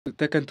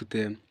taken to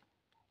the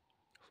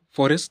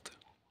forest.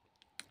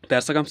 They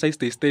are circumcised,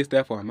 they stay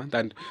there for a month,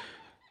 and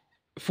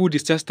food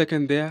is just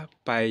taken there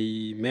by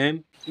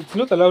men. It's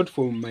not allowed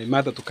for my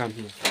mother to come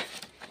here.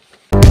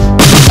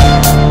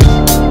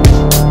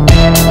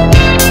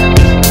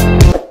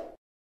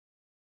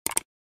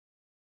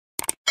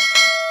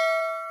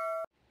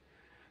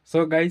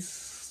 So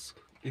guys,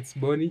 it's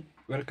Bonnie.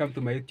 Welcome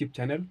to my YouTube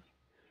channel.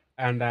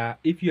 And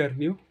if you are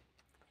new,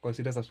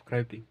 consider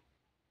subscribing.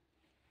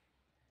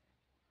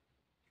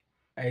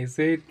 I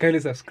said kindly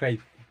subscribe.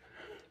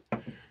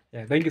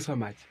 Yeah, thank you so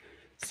much.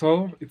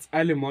 So it's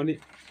early morning.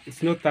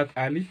 It's not that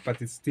early,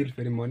 but it's still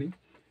very morning.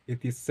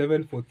 It is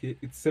 7:40.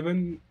 It's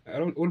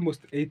around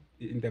almost 8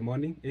 in the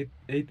morning,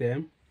 8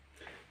 a.m.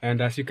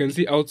 And as you can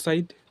see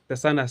outside, the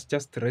sun has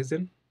just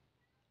risen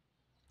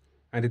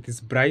and it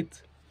is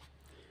bright.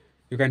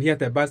 You can hear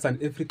the birds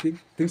and everything.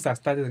 Things are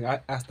starting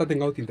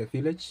out in the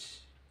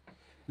village.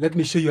 Let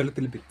me show you a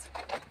little bit.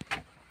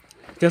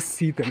 Just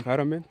see the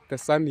environment. The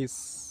sun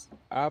is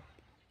up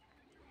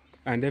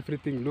and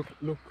everything. Look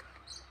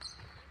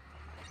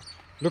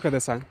at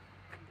the sun.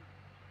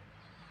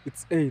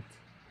 It's 8.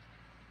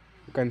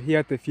 You can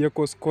hear the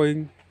vehicles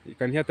going. You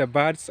can hear the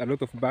birds, a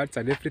lot of birds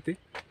and everything.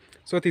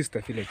 So this is the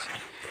village.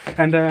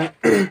 And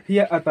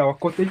here at our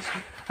cottage,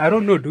 I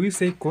don't know, do we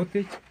say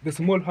cottage? The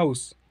small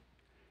house.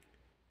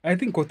 I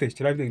think cottage,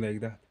 something like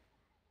that.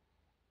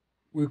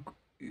 We,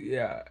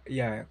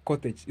 yeah,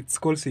 cottage. It's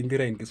called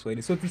singira in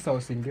Kiswahili. So this is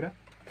our singira.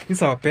 This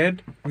is our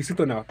bed. We sit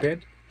on our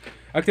bed.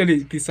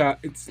 Actually,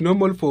 it's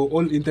normal for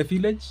all in the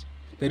village.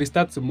 There is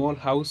that small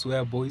house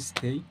where boys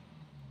stay.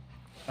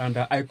 And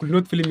I could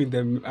not film in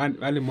the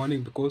early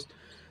morning because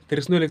there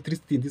is no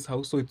electricity in this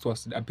house, so it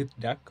was a bit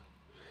dark.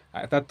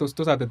 I thought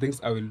those are the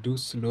things I will do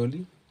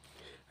slowly.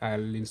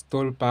 I'll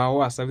install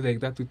power, something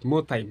like that, with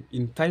more time.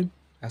 In time,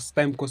 as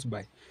time goes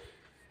by.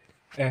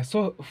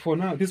 So for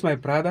now, this is my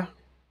brother.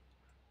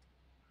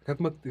 It's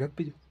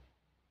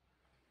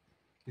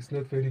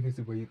not very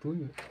visible. You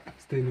too.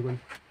 Stay in the one.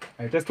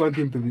 I just want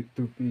him to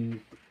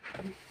be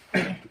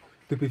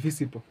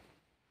visible.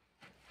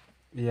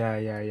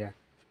 Yeah.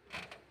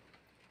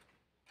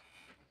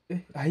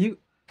 Are you?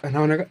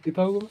 Anaona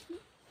itago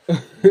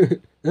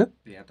ba?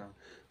 Yeah, tao.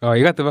 Oh,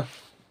 you got the ba?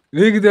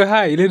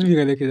 Hi, let me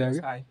go.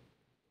 Hi.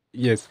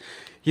 Yes,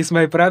 he's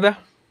my brother.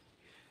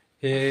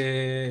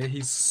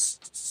 He's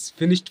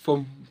finished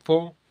Form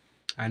 4,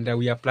 and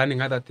we are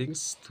planning other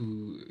things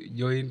to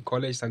join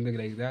college, something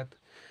like that.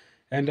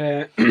 And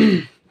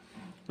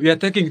we are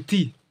taking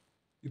tea.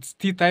 It's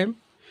tea time.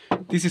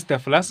 This is the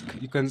flask.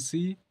 You can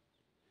see.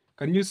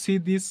 Can you see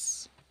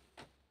this?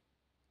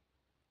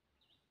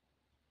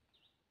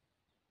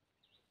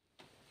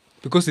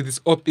 Because it is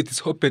up. It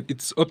is open.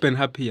 It's open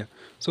up here.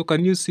 So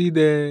can you see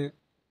this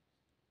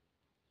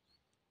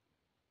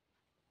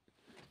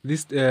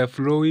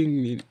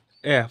flowing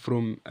air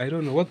from, I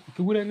don't know what,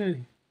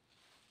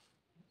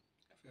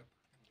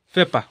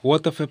 vapor,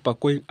 water vapor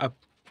going up.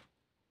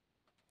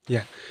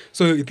 Yeah.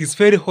 So it is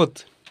very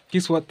hot.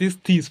 This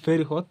tea is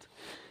very hot,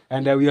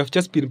 and we have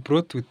just been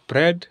brought with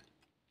bread,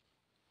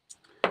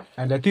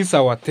 and this is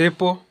our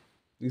table.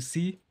 You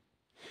see.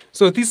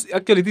 So this is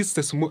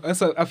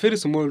a very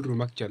small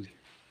room actually.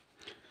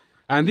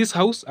 And this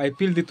house I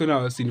built it when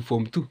I was in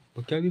Form 2.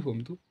 Okay,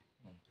 Form 2.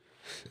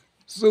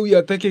 So we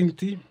are taking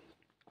tea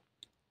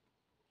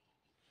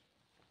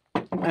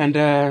and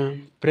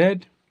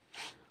bread.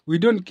 We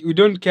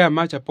don't care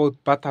much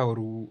about butter or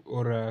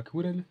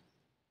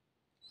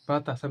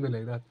butter, something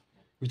like that.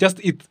 We just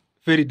eat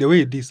very the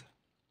way it is.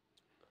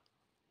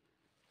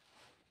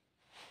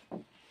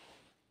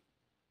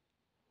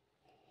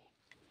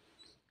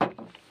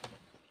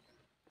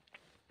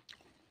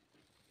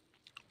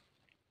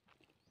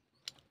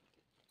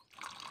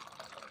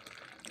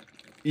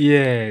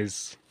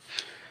 Yes.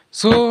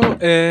 So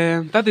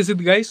that is it,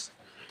 guys.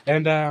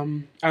 And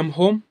I'm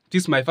home.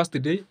 This is my first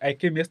day. I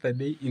came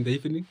yesterday in the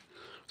evening.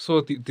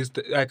 So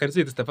I can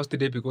say this is the first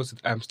day because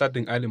I'm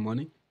starting early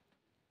morning.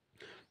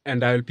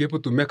 And I'll be able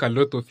to make a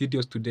lot of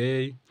videos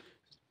today,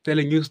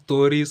 telling you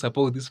stories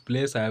about this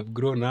place I've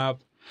grown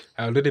up.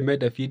 I already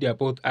made a video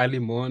about early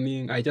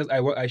morning. I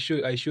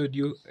showed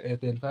you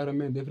the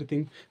environment,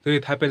 everything. So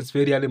it happens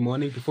very early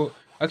morning before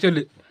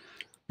actually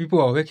people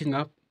are waking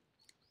up.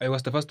 I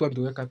was the first one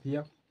to wake up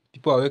here.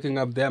 People are waking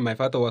up there. My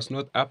father was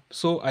not up.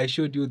 So I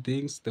showed you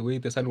things, the way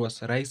the sun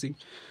was rising.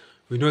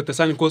 We know the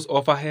sun goes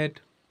overhead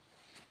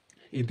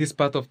in this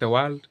part of the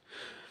world.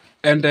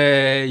 And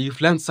you've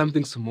learned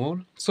something small.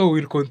 So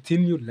we'll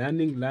continue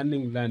learning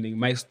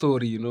my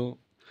story,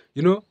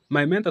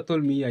 my mentor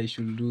told me I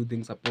should do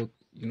things about,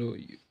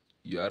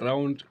 you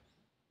around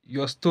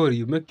your story,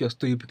 you make your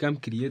story, you become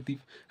creative.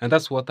 And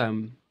that's what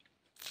I'm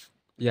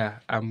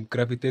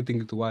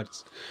gravitating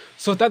towards.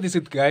 So that is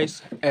it,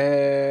 guys.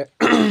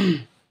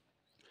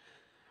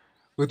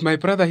 With my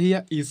brother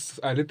here is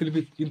a little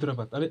bit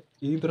introvert.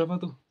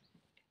 Introvert.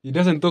 He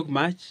doesn't talk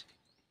much.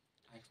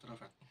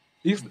 Extrovert.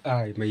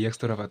 My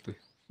extrovert.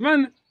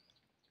 Man,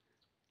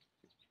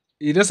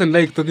 he doesn't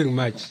like talking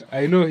much.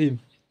 I know him.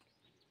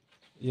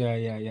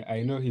 Yeah.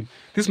 I know him.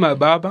 This is my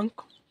power bank.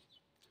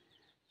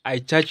 I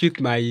charge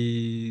with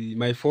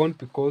my phone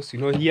because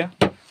here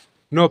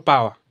no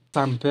power.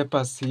 Some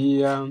papers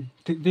here,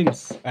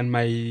 things, and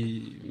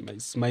my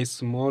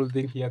small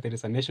thing here. There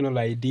is a national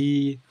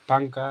ID,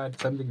 PAN card,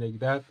 something like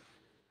that.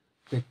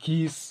 The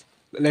keys.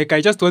 Like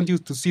I just want you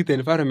to see the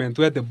environment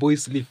where the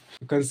boys live.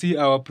 You can see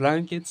our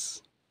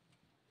blankets,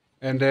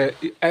 and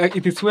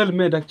it is well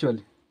made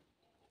actually.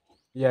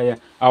 Yeah.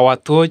 Our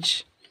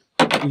torch.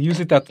 We use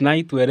it at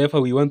night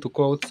wherever we want to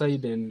go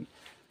outside and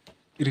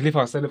relieve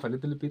ourselves a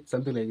little bit,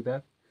 something like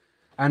that.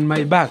 And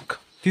my bag.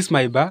 This is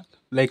my bag,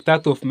 like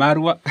that of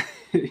Marwa.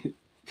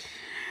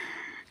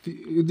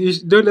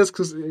 Don't ask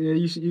us,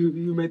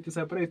 you might be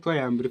surprised why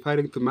I'm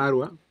referring to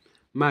Marwa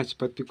much,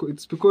 but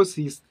it's because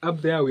he's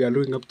up there, we are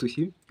looking up to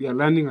him, we are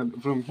learning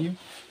from him.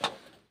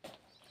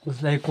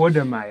 It's like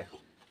Wodemaya.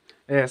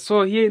 Yeah,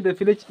 so here in the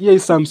village, here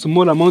is some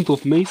small amount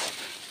of maize.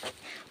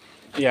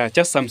 Yeah,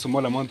 just some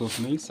small amount of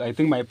maize. I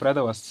think my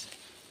brother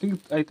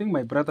I think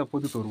my brother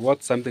put it or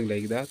what, something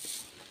like that.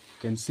 You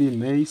can see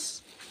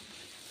maize.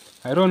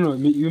 I don't know.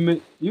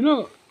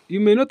 You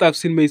may not have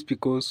seen maize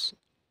because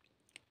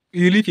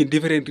you live in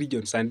different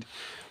regions, and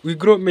we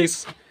grow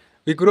maize.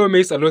 We grow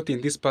maize a lot in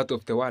this part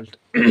of the world.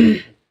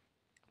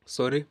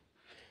 Sorry.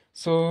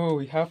 So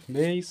we have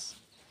maize.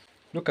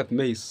 Look at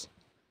maize.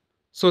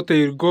 So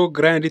they go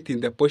grind it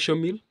in the posho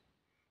mill,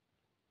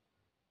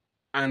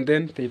 and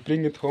then they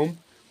bring it home.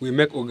 We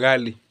make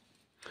ugali.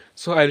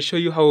 So I'll show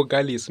you how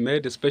ugali is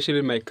made,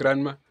 especially my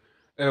grandma.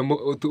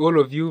 To all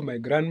of you, my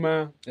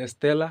grandma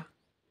Estella,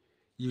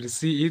 you'll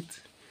see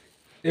it.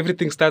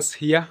 Everything starts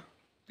here.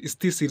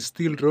 This is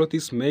still raw,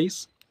 this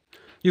maize.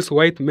 Use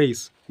white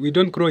maize. We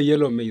don't grow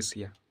yellow maize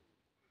here.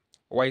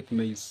 White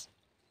maize.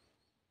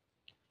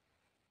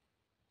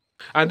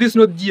 And this is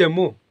not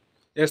GMO.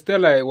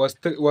 Estella was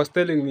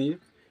telling me,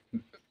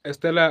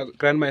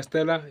 Grandma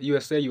Estella,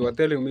 USA, you were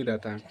telling me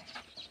that.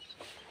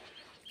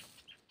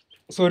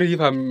 Sorry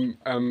if I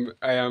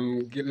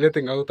am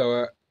letting out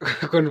our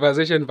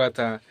conversation, but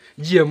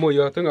GMO,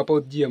 you are talking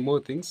about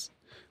GMO things.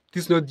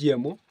 This is not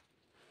GMO.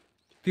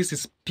 This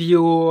is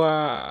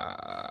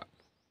pure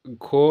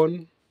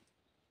corn,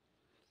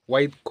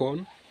 white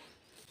corn,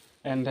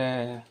 and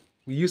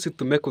we use it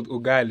to make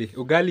ugali.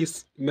 Ugali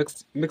is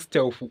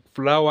mixture of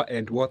flour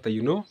and water.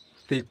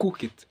 They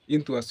cook it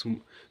into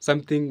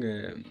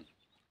something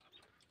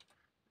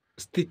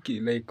sticky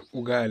like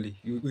ugali.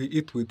 We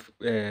eat with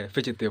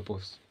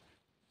vegetables,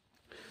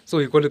 so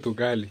we call it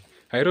ugali.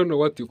 I don't know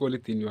what you call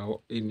it in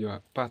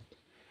your part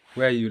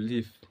where you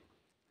live.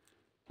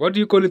 What do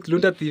you call it,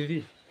 Lunda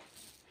TV?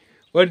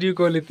 What do you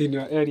call it in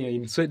your area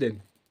in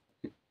Sweden?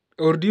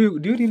 Or do you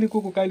really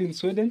cook ugali in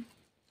Sweden?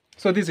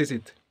 So this is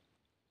it.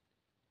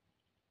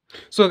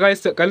 So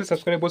guys, can you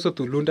subscribe also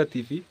to Lunda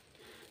TV?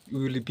 You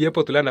will be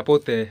able to learn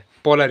about the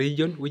polar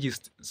region, which is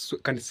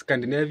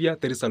Scandinavia.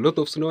 There is a lot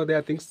of snow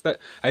there. Things that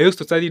I used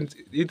to study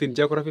it in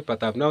geography,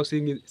 but I've now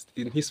seen it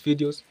in his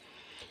videos.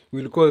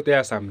 We'll go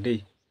there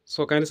someday.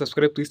 So can you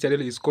subscribe to his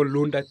channel? It's called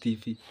Lunda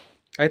TV.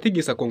 I think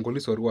it's a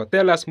Congolese or what.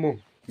 Tell us more,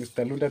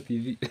 Mr. Lunda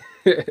TV.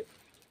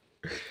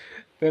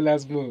 Tell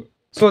us more.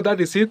 So that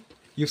is it.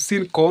 You've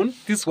seen corn.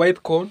 This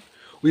white corn.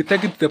 We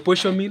take it to the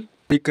posho mill.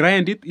 We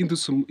grind it into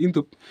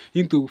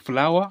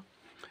flour.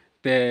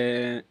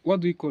 What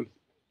do we call?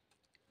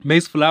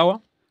 Maize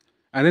flour.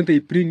 And then they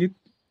bring it.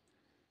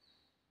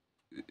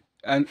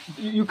 And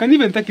you can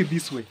even take it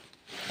this way,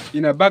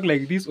 in a bag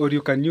like this, or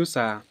you can use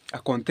a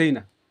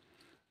container.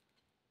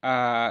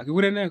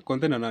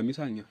 Container na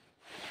misanya.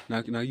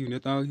 Na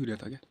unit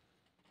again.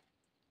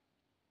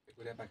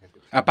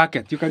 A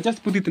packet. You can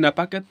just put it in a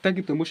packet, take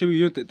it to Moshe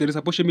Mill. There is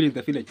a Moshe Mill in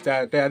the village. They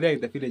are there in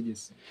the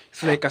villages.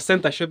 It's like a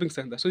center, shopping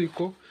center. So you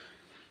go,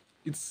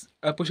 it's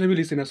a Moshe Mill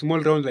is in a small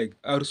round like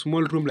a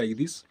small room like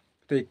this.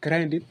 They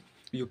grind it.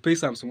 You pay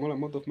some small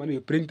amount of money. You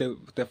bring the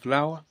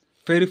flour,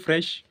 very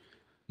fresh,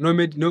 no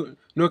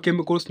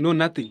chemicals, no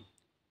nothing.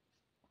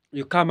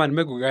 You come and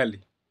make ugali,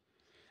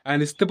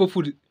 and it's staple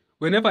food.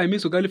 Whenever I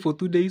miss ugali for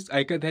 2 days,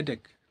 I get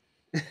headache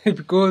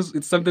because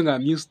it's something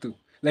I'm used to.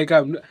 Like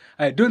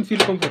I don't feel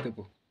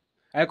comfortable.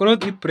 I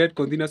cannot eat bread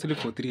continuously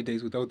for 3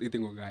 days without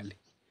eating ugali.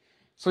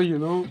 So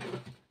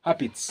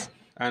habits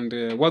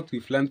and what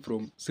we've learned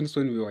from since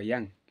when we were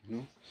young.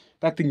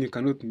 That thing you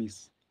cannot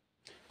miss.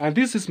 And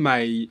this is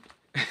my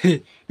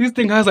this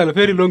thing has a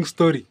very long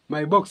story.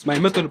 My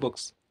metal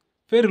box,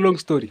 very long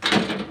story.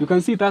 You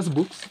can see it has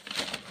books.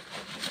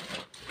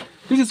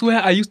 This is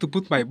where I used to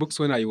put my books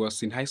when I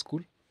was in high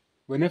school.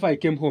 Whenever I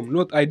came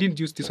home, I didn't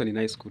use this one in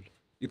high school.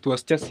 It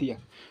was just here.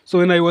 So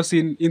when I was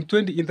in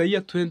the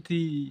year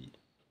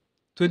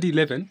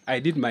 2011, I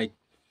did my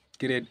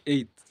grade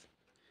 8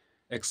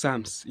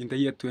 exams in the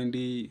year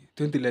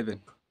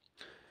 2011.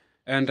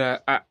 And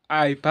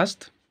I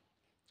passed.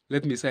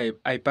 Let me say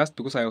I passed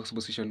because I was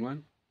position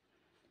 1.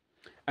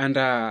 And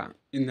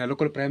in a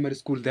local primary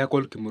school, they are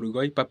called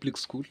Kimurugoi Public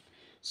School.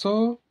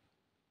 So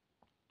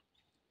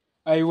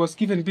I was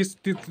given this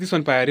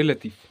one by a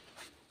relative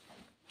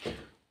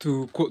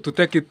to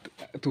take it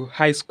to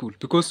high school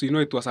because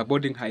it was a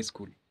boarding high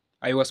school.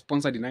 I was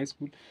sponsored in high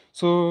school.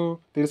 So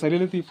there is a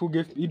relative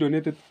he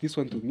donated this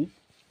one to me.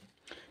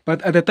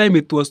 But at the time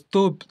it was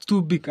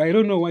too big. I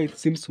don't know why it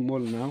seems small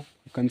now.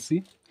 You can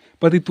see.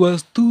 But it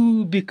was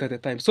too big at the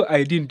time. So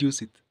I didn't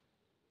use it.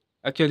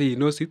 Actually he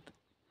knows it.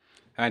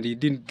 And he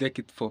didn't take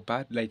it for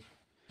bad. Like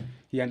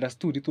he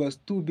understood it was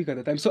too big at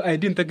the time. So I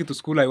didn't take it to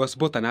school. I was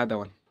bought another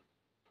one.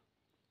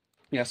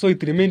 Yeah, so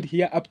it remained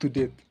here up to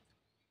date.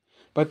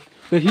 But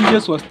the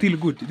hinges were still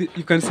good.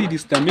 You can see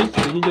this damage.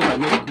 The hinges are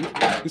not good.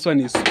 This one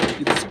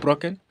it's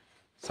broken.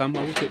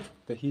 Somehow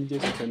the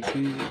hinges you can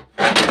see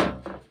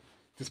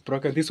it's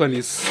broken. This one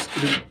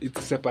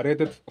it's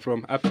separated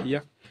from up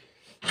here.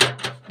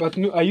 But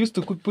no, I used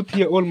to put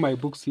here all my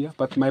books here.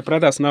 But my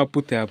brothers now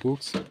put their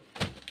books.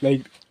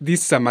 Like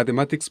this is a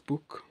mathematics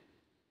book.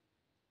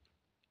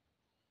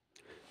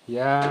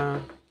 Yeah.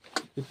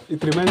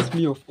 It reminds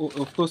me of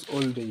those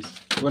old days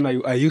when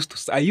I used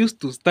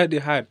to study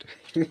hard.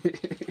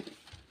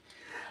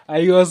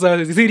 I was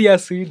a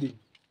serious reading.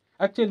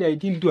 Actually, I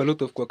didn't do a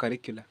lot of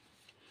co-curricular.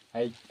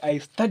 I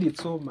studied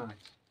so much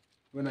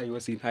when I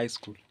was in high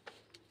school.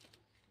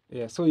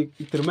 Yeah, so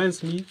it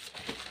reminds me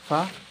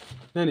far.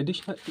 The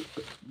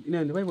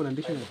Bible and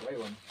dictionary.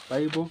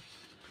 Bible.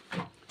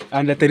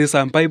 And there is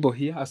a Bible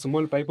here, a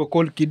small Bible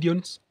called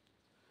Gideon's.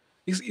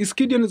 Is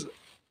Gideon's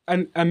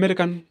an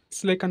American?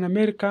 It's like an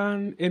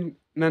American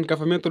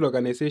non-governmental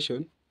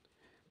organization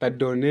that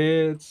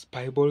donates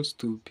Bibles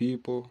to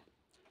people.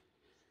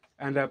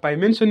 And by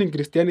mentioning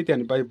Christianity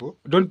and Bible,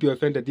 don't be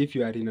offended if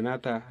you are in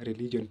another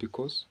religion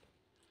because,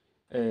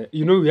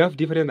 we have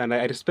different, and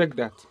I respect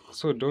that.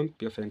 So don't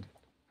be offended.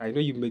 I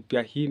know you may be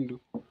a Hindu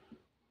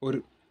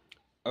or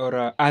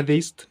a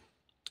atheist,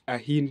 a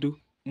Hindu,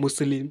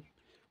 Muslim.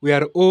 We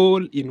are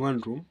all in one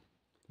room.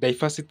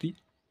 Diversity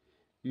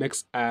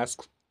makes us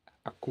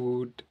a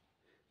good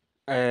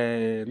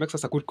makes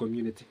us a good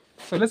community.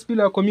 So let's build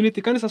our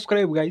community. Can you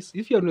subscribe, guys?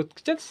 If you're not,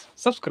 just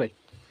subscribe.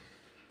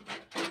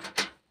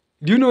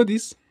 Do you know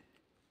this?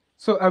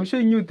 So I'm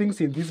showing you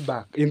things in this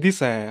bag, in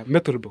this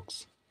metal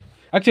box.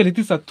 Actually,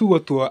 this is a tour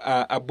to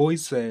a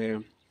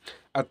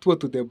tour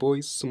to the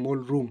boys' small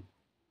room.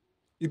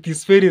 It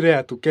is very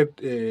rare to get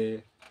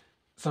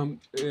something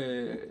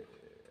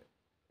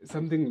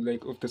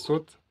like of the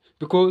sort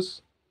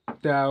because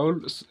they are all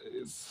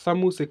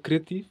some who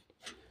secretive.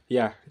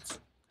 Yeah,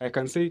 I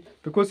can say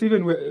because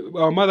even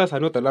our mothers are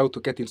not allowed to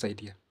get inside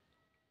here.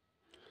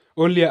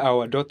 Only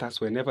our daughters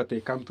whenever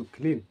they come to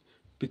clean,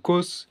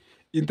 because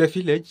in the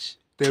village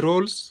the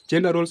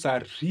gender roles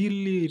are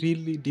really,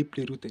 really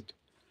deeply rooted.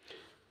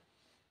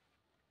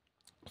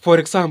 For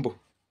example,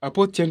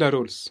 about gender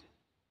roles,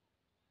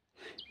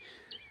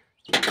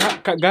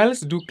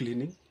 girls do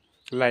cleaning.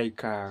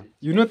 Like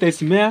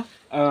there's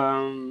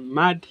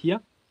mud here.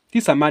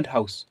 This is a mud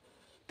house.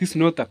 This is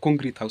not a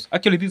concrete house.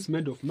 Actually, this is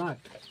made of mud.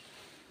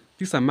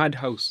 This is a mud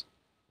house.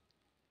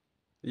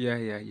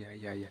 Yeah.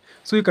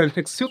 So you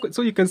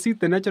can see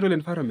the natural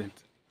environment,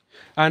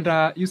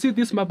 and you see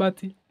this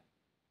mabati.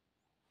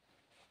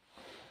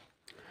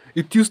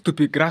 It used to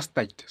be grass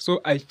typed,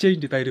 so I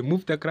changed it. I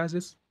removed the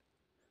grasses.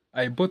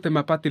 I bought the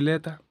mabati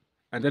later,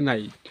 and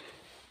then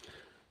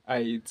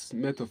it's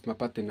made of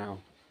mabati now.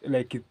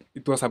 Like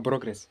it was a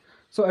progress.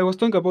 So I was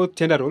talking about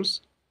gender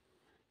roles.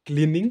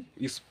 Cleaning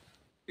is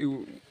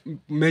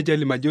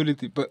majorly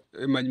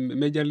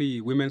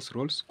women's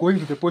roles. Going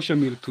to the portion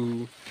mill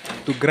to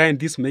grind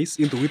this maize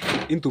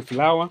into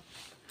flour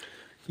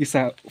is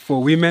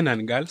for women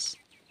and girls.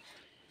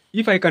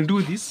 If I can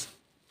do this,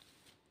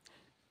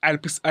 I'll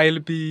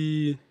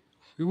be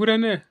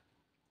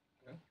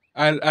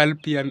I'll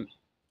be an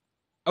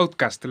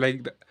outcast.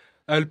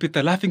 I'll be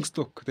the laughing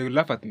stock. They will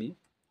laugh at me,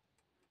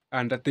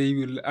 and that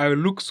I will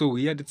look so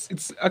weird.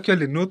 It's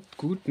actually not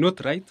good,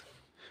 not right.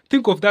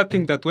 Think of that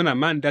thing that when a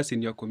man does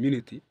in your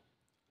community,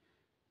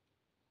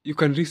 you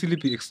can easily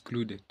be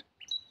excluded.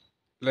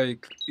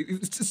 Like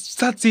it's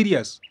that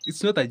serious.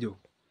 It's not a joke.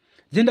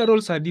 Gender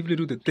roles are deeply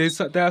rooted.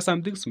 There are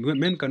some things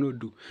men cannot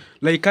do,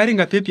 like carrying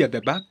a baby at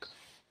the back.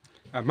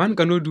 A man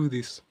cannot do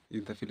this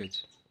in the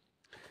village.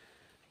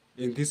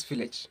 In this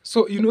village,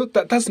 so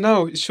that's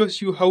now it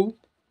shows you how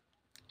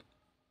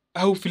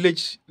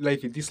village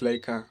life it is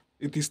like.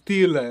 It is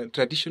still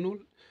traditional,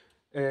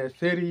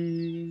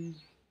 very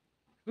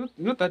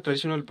not that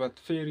traditional, but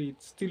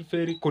it's still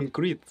very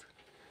concrete.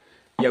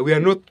 Yeah, we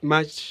are not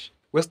much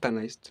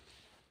westernized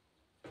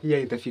here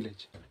in the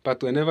village.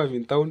 But whenever I'm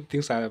in town,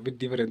 things are a bit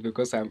different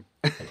because I'm.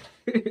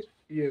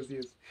 Yes.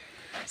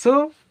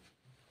 So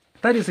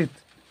that is it.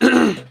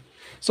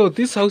 So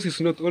this house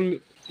is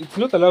it's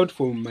not allowed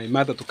for my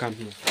mother to come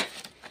here.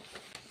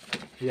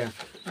 Yeah.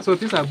 So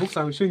these are books.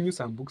 I'm showing you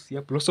some books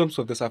here. Blossoms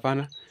of the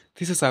Savannah.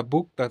 This is a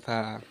book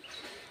that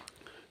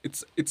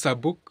it's a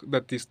book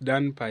that is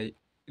done by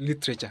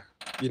literature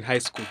in high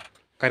school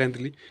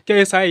currently.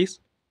 KSI is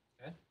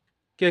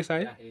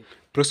KSI. Yeah,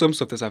 Blossoms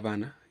of the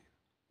Savannah.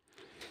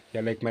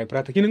 Yeah, like my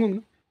brother.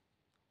 No?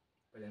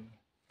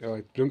 Oh,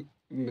 it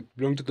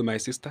belonged to my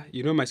sister.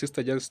 My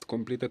sister just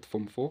completed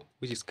Form 4,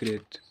 which is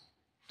grade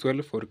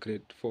 12 or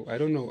grade 4. I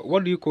don't know.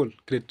 What do you call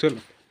grade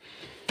 12?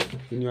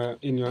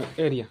 in your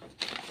area.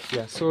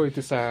 Yeah, so it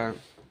is a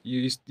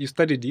you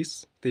study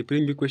this. They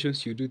bring you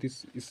questions. You do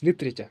this. It's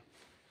literature.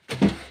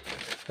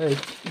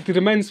 It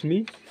reminds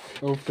me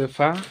of the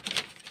far.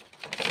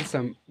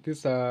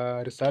 This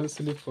result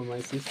slip for my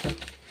sister.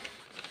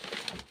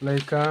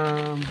 Like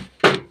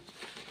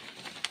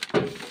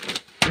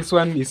this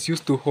one is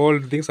used to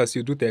hold things as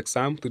you do the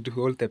exam to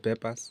hold the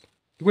papers.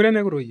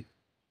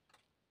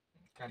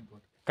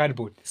 Cardboard.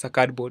 Cardboard. It's a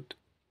cardboard.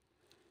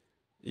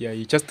 Yeah,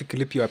 you just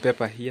clip your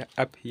paper here,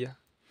 up here.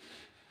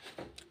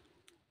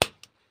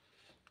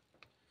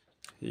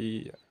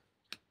 Yeah.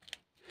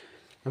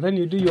 And then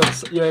you do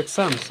your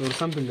exams or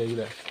something like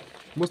that.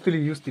 Mostly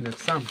used in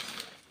exams.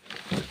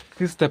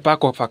 This is the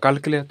back of a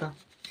calculator.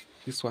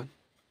 This one.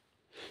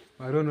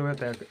 I don't know where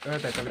the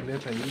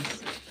calculator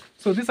is.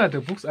 So these are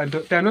the books, and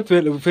they are not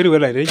very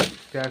well arranged.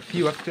 There are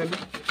few actually.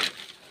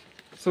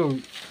 So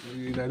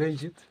we'll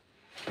arrange it.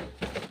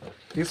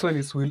 This one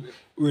is We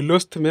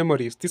Lost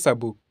Memories. This is a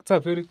book. It's a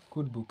very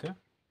good book. Eh?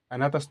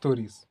 Another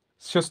stories.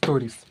 Short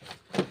stories.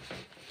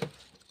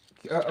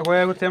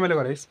 Why I would tell you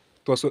guys?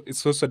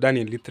 It's also done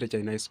in literature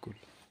in high school.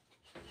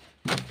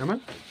 Come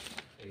on.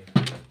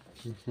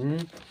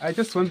 I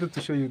just wanted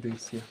to show you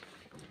this here.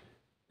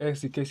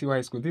 SCKC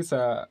High School. This is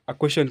a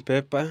question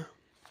paper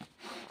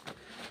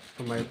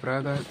for my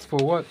brother. It's for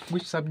what?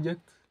 Which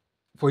subject?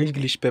 For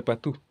English paper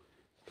 2.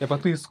 Paper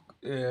 2 is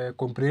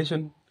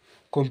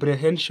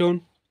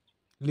comprehension,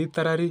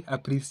 literary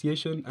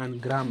appreciation,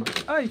 and grammar.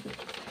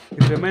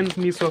 It reminds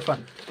me so far.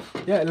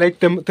 Yeah, like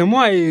the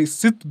more I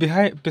sit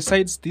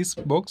besides this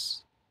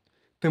box,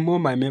 the more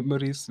my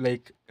memories,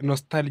 like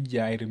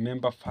nostalgia, I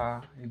remember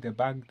far in the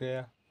back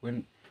there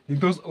when in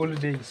those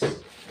old days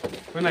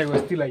when I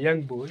was still a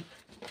young boy.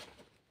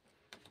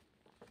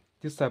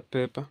 This is a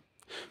paper.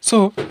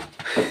 So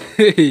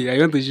I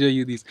want to show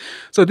you this.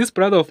 So this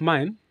brother of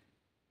mine,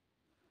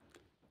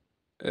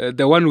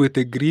 the one with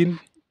the green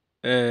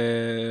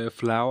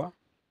flower.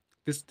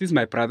 This is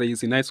my brother.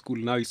 He's in high school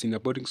now. He's in a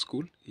boarding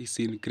school. He's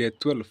in grade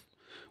 12,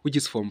 which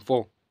is Form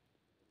 4.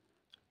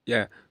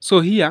 Yeah.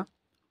 So here,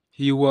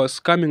 he was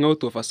coming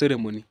out of a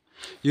ceremony.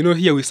 You know,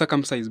 here we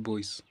circumcise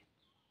boys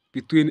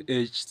between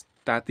age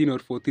 13 or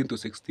 14 to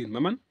 16.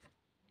 Maman?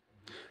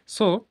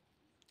 So,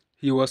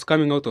 he was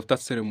coming out of that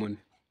ceremony.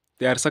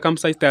 They are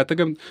circumcised. They are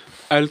taken.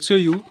 I'll show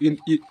you.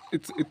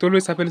 It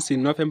always happens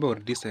in November or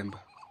December.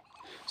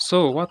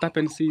 So, what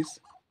happens is,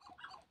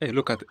 hey,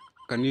 look at it.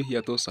 Can you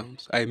hear those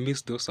sounds? I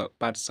miss those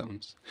bad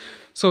sounds.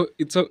 So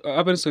it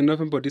happens in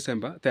November,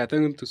 December. They are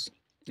taken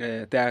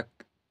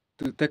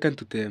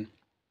to the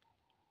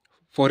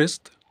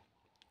forest.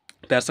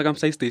 They are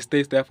circumcised. They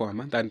stay there for a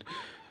month, and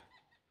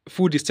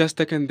food is just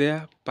taken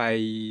there by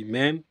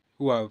men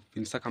who have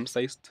been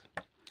circumcised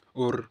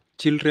or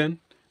children.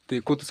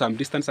 They go to some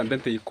distance and then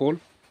they call.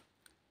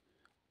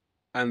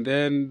 And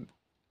then,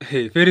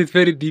 hey, very,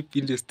 very deep,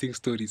 interesting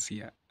stories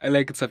here.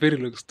 It's a very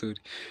long story.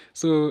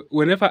 So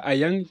whenever a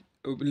young,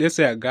 let's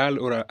say a girl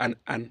or an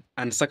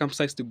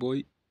uncircumcised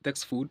boy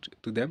takes food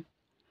to them,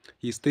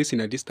 he stays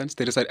in a distance.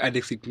 There is a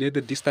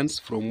designated distance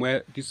from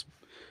where this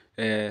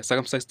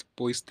circumcised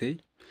boys stay.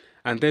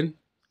 And then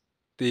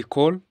they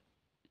call,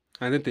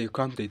 and then they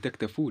come, they take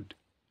the food.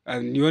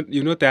 And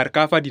you know they are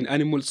covered in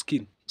animal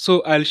skin.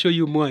 So I'll show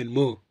you more and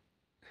more.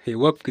 Hey,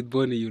 work with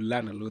Bonnie, you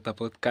learn a lot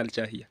about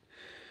culture here.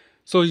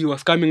 So he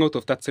was coming out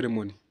of that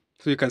ceremony.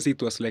 So you can see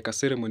it was like a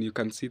ceremony. You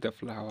can see the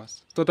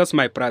flowers. So that's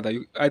my brother.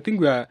 I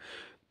think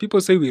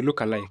people say we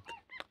look alike.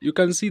 You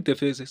can see the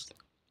faces.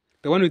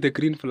 The one with the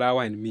green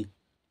flower and me.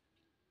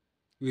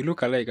 We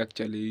look alike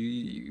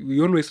actually. We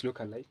always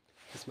look alike.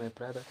 It's my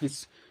brother.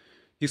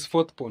 He's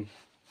fourth born.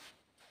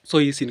 So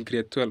he's in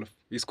grade 12.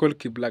 He's called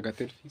Kiblaga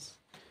Telfis.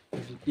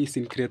 He's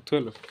in grade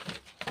 12.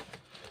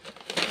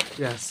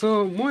 Yeah,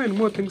 so more and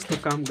more things to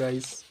come,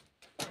 guys.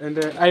 And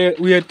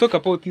we had talked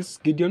about these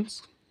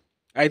Gideons.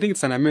 I think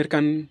it's an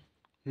American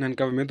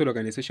non-governmental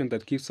organization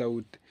that gives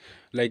out,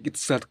 like,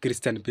 it's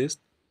Christian-based,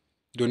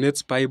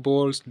 donates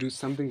Bibles, do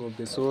something of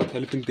the sort,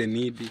 helping the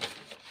needy.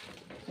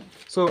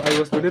 So I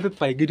was donated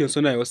by Gideons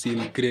when I was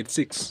in grade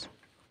 6,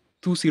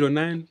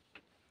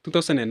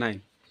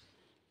 2009,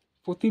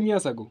 14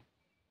 years ago.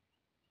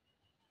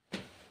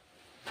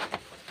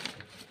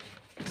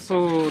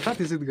 So that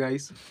is it,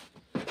 guys.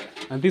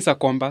 And this is a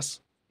compass.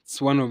 It's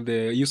one of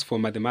the used for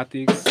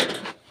mathematics.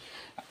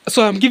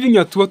 So I'm giving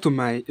you a tour to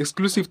my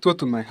exclusive tour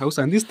to my house,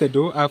 and this is the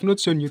door. I have not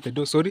shown you the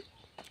door. Sorry,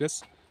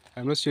 yes,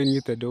 I'm not showing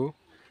you the door.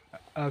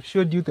 I've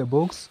showed you the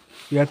box.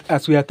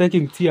 As we are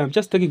taking tea, I'm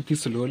just taking tea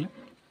slowly.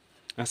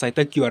 As I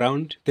take you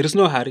around, there is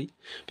no hurry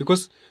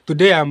because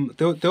today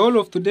the whole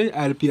of today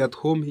I'll be at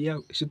home here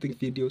shooting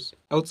videos.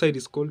 Outside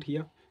is cold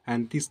here,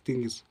 and this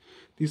tea is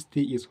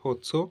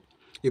hot, so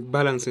it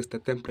balances the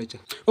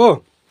temperature.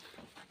 Oh.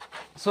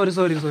 Sorry.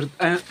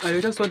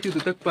 I just want you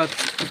to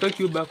take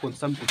you back on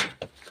something.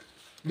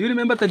 Do you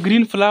remember the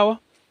green flower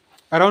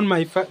around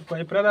my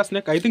brother's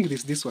neck? I think it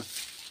is this one.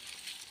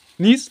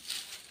 Niece?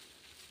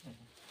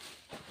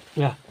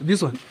 Yeah,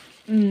 this one.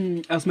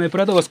 As my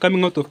brother was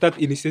coming out of that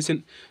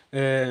initiation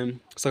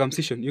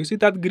circumcision, you see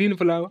that green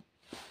flower?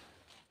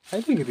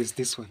 I think it is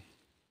this one.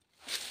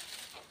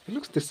 It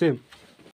looks the same.